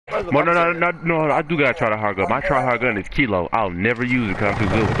look, No, I'm no, no, saying. no, no, I do gotta try the hard gun. My try hard gun is Kilo. I'll never use it because I'm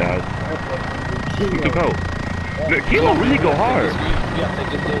too good with that. You too cold. The Kilo really go hard. You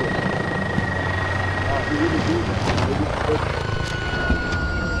have to just do it.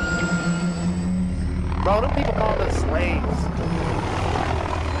 Bro, them people call us slaves.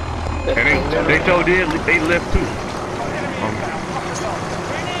 And they so did, they left too.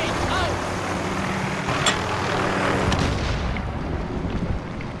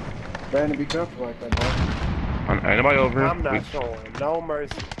 Brandon, be careful like that, bro. Ain't nobody over here. I'm not showing no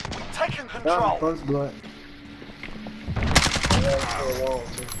mercy. Taking That control. first blood.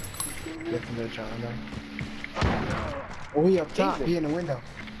 Definitely trying to. Oh, he up top. He in the window.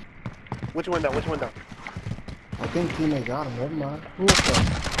 Which window? Which window? I think teammate got him. Never mind. Who up there?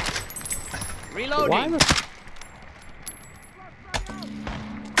 Reloading.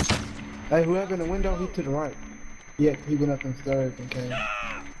 Hey, whoever in the window, he to the right. Yeah, he went up in stairs and came.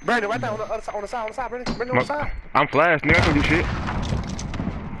 Brandon, right there on the other side, on the side, Brandon. Brandon, on the side. I'm flashed, nigga. I can do shit.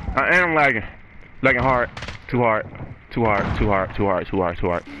 And I'm lagging. Lagging hard. Too hard. Too hard. Too hard. Too hard. Too hard. Too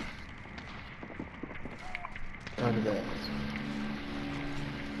hard. Under that.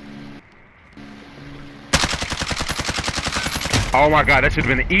 Oh my god, that should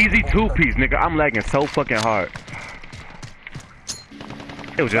have been an easy two-piece, nigga. I'm lagging so fucking hard.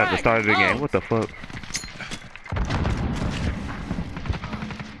 It was just at the start of the game. What the fuck?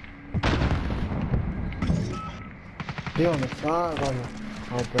 He on the side right here.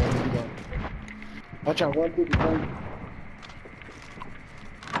 Oh, Brandon, you got it. Watch out, 150.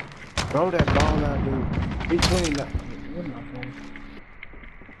 Throw that ball out, dude. Between that. What am I doing?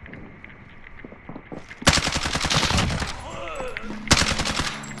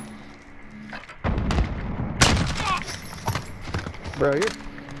 Bro, you.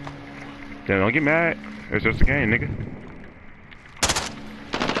 Yeah, don't get mad. It's just a game, nigga.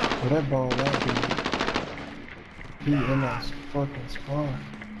 Well, that ball out, dude. He in that fucking spot.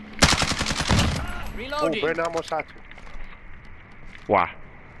 Oh, Reloading. Brandon, I almost shot you. Why?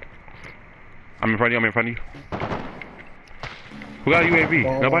 I'm in front of you. I'm in front of you. Who got a UAV?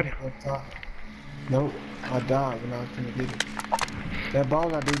 Ball Nobody? up top. Nope. I died when I was gonna get it. That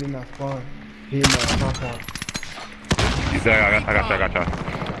ball I did in that spawn. He in that top out. You said I got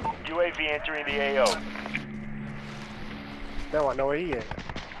you. UAV entering the AO. Now I know where he is.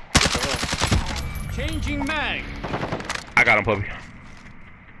 Changing mag. I got him, puppy.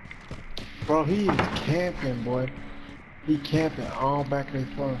 Bro, he is camping, boy. He camping all back in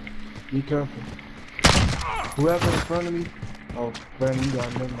his front. Be careful. Whoever in front of me. Oh, Brandon, you got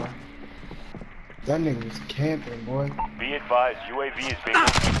him. Never mind. That nigga was camping, boy. Be advised, UAV is being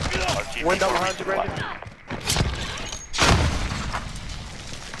RTB Window for behind you, resupply. Brandon.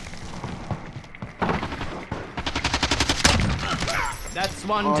 That's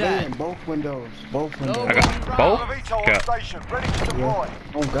one Oh, they dead. in both windows. Both windows. I got both? VTOL on Yeah. station, ready to deploy.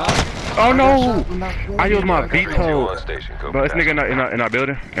 Oh, God. Oh no! I used used my VTOL. Bro, this nigga in our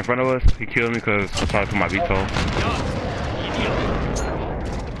building in front of us, he killed me because I tried to put my VTOL.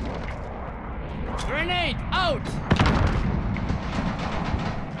 Grenade out.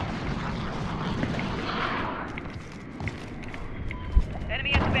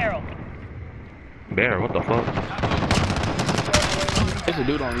 Enemy at the barrel. Bear, what the fuck? There's a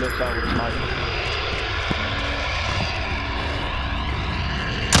dude on the left side with a sniper.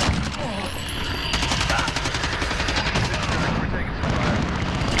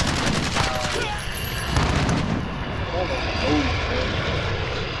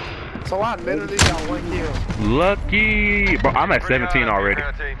 So I literally got one kill. Lucky! Bro, I'm at 17 already.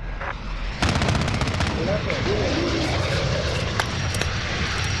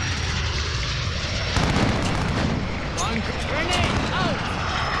 One grenade out.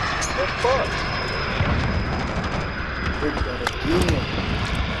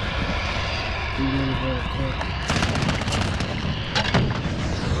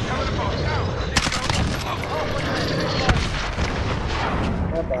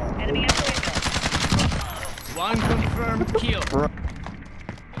 Enemy at the window. One confirmed kill.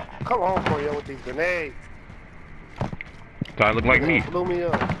 Come on, Corio, with these grenades. So I look like me. Blew me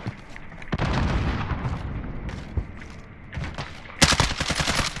up.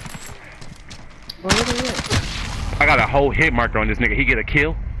 I got a whole hit marker on this nigga. He get a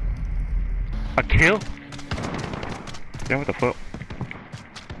kill? A kill? Yeah, what the fuck?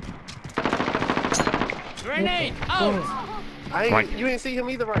 Grenade out. I ain't, Right. You ain't see him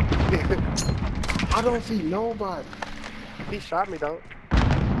either, right? I don't see nobody. He shot me, though.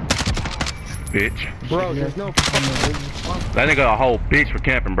 Bitch. Bro, there's no That nigga a whole bitch for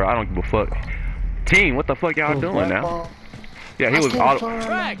camping, bro. I don't give a fuck. Team, what the fuck y'all doing now? Yeah, he was can't auto. find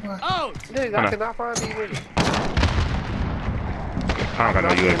Frag nobody. out. Nigga, I cannot find these niggas. I don't got no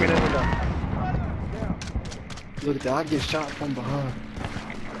UAV. Look at that, I get shot from behind.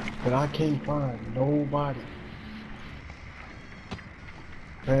 But I can't find nobody.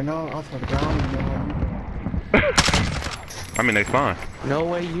 Man, no, I swear to God, I don't even know how you doing. I mean, they fine. No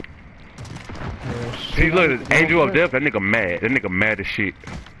way you. Yeah, See, shit, look, I- Angel of Death, that nigga mad. That nigga mad as shit.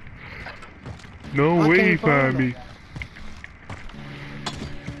 No I way can't he find find me.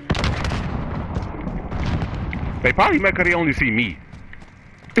 They probably mad cause they only see me.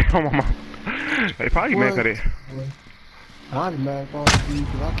 Oh, my mom. They probably mad cause they... I'm mad for all of you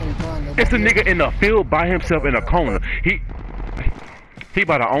because I can't find nobody. It's a nigga in the field by himself in a corner. He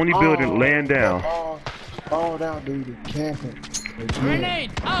by the only building laying down. All down, dude, camping.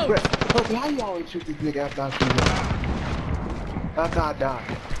 Grenade out. But how you always shoot this nigga after I shoot him? After I die.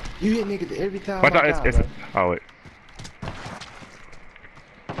 You hit niggas every time But I die, it's bro. oh wait.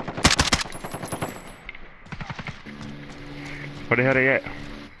 Where the hell they at?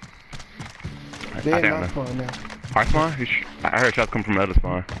 They I ain't don't not know. fun now. Our spawn? I heard shots come from the other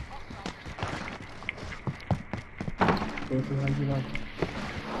spawn. So it's like you like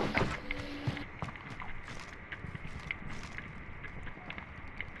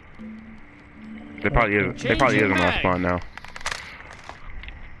They probably is. They probably is on our spawn now.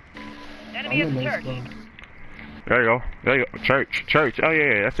 Enemy I'm at in the that church. spawn. There you go. There you go. Church. Oh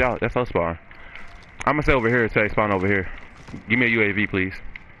yeah, that's y'all. That's our spawn. I'm gonna stay over here. Say spawn over here. Give me a UAV, please.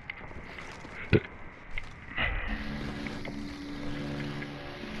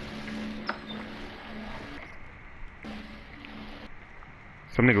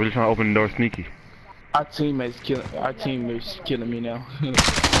 Some nigga really trying to open the door sneaky. Our teammates killing me now.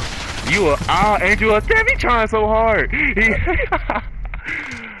 You are Angel. Damn, he trying so hard.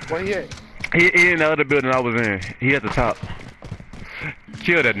 Where he at? He in the other building I was in. He at the top.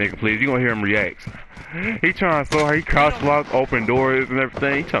 Kill that nigga, please. You gonna hear him react. He trying so hard. He crouch lock, open doors and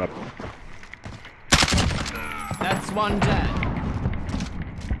everything. He trying to. That's one dead.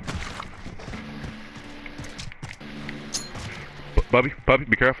 Puppy,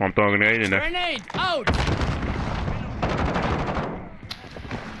 be careful. I'm throwing a grenade in there. Grenade out.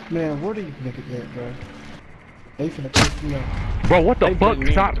 Man, where do you niggas at, bro? They finna piss me off. Bro, what the They fuck? been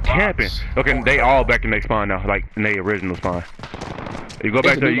in Stop the camping. box. Okay, they all back in their spawn now, like in their original spawn. You go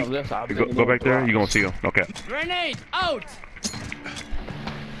back there, you go back there, you gonna see them. Okay. Grenade out.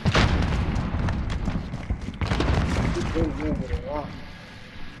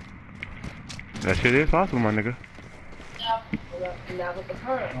 That shit is possible, my nigga.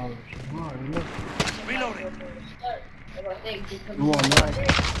 You want mine?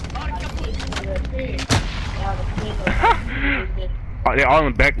 Oh, they all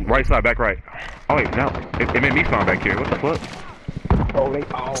in the back, right side, back right. Oh wait, no, it made me spawn back here. What the fuck? Oh, they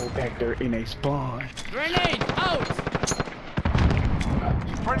all back there in a spawn. Grenade out.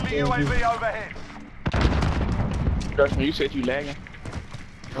 Friendly UAV overhead. Dutchman, you said you lagging?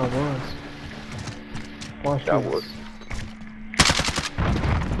 I was. Watch That this. was.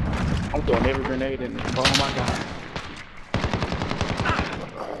 I'm throwing every grenade in there. Oh my god.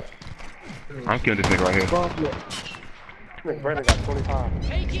 I'm killing this nigga right here. Bump it. Nigga, Brandon got 25.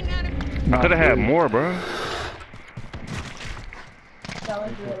 Taking enemy. I could have had more, bro.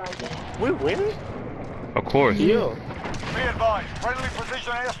 We winning? Of course. Yeah. Be advised. Friendly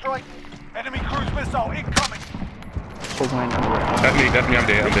precision airstrike. Enemy cruise missile incoming. Oh my god. That's me, I'm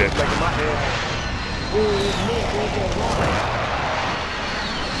dead, I'm dead. Like in my head.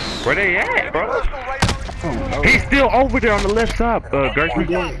 Where they at, bro? Personal radar. He's still over there on the left side,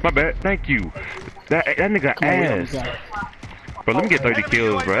 Gershman. My bad, thank you. That nigga ass. Bro, let me get 30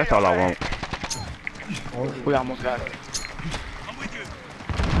 kills, bro. That's all I want. We almost got it.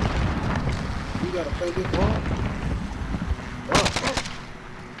 You gotta play this one.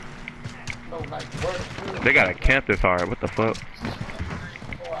 They gotta camp this hard. What the fuck?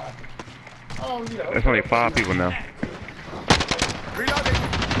 There's only 5 people now.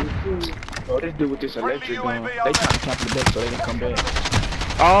 Oh, this dude with this electric gun. They trying to top the back so they can come back.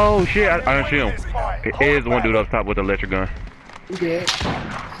 Oh shit, I don't see him. It is one dude up top with the electric gun. You dead.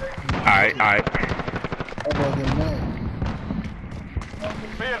 Alright. I'm gonna get mad.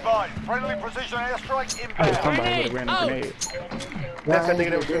 Be advised. Friendly precision airstrike Oh, inbound. somebody would have ran a grenade. That's that nigga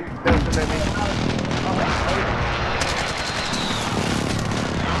that was in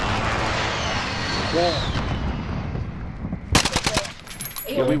that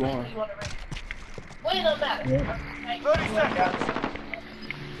Yeah, we won. Wait a minute. 30 seconds.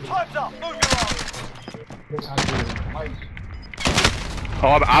 Time's up. Move your arms.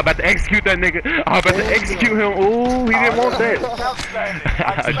 Oh, I'm about to execute that nigga. I'm about to execute him. Ooh, he didn't want that. Outstanding.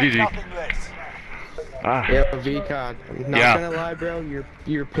 I expect GG. nothing less. Ah, Yo, VCon, I'm not Yeah. gonna lie, bro.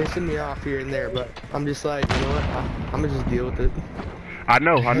 You're pissing me off here and there, but I'm just like, you know what? I'm gonna just deal with it. I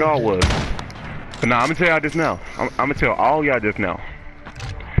know I was. But nah, I'm gonna tell y'all this now. I'm gonna tell all y'all this now.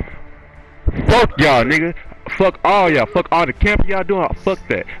 Fuck y'all, nigga. Fuck all y'all. Fuck all the camping y'all doing. Fuck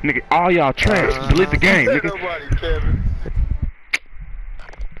that, nigga. All y'all trash. Delete the game, nigga. Nobody, Kevin.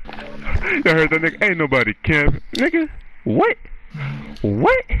 You heard that nigga? Ain't nobody camping, nigga. What?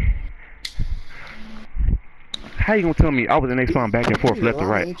 What? How you gonna tell me I was in a song back and forth, left to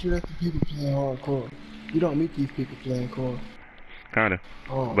right? Ain't you let the people playing hardcore? You don't meet these people playing core. Kinda.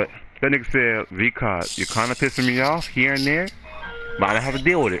 Oh. But that nigga said, V-Cod, you're kinda pissing me off here and there, but I don't have to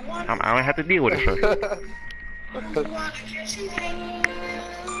deal with it. I don't have to deal with it, sir.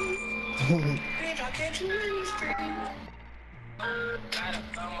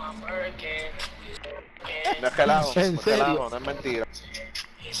 No es relajo, En serio. no es mentira.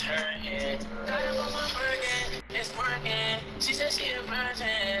 It's hurting. Got up on my Birkin, it's working. She said she a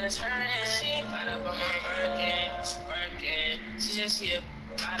virgin, it's hurting. Got up on my Birkin, it's working. She said she a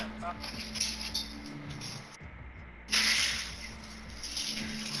got up on.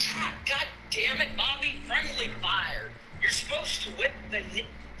 God damn it, Bobby! Friendly fire. You're supposed to whip the.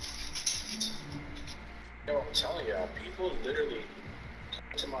 Yo, I'm telling y'all, people literally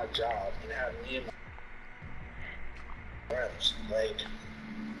come to my job and have me and my friends. Like,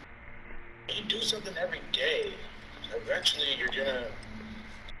 you do something every day, eventually you're gonna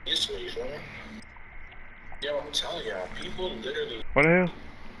get used to it, you feel me? Yo, I'm telling y'all, people literally What the hell?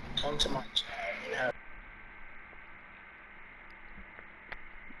 come to my job and have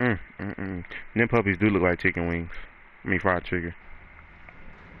Them puppies do look like chicken wings. I mean fried chicken.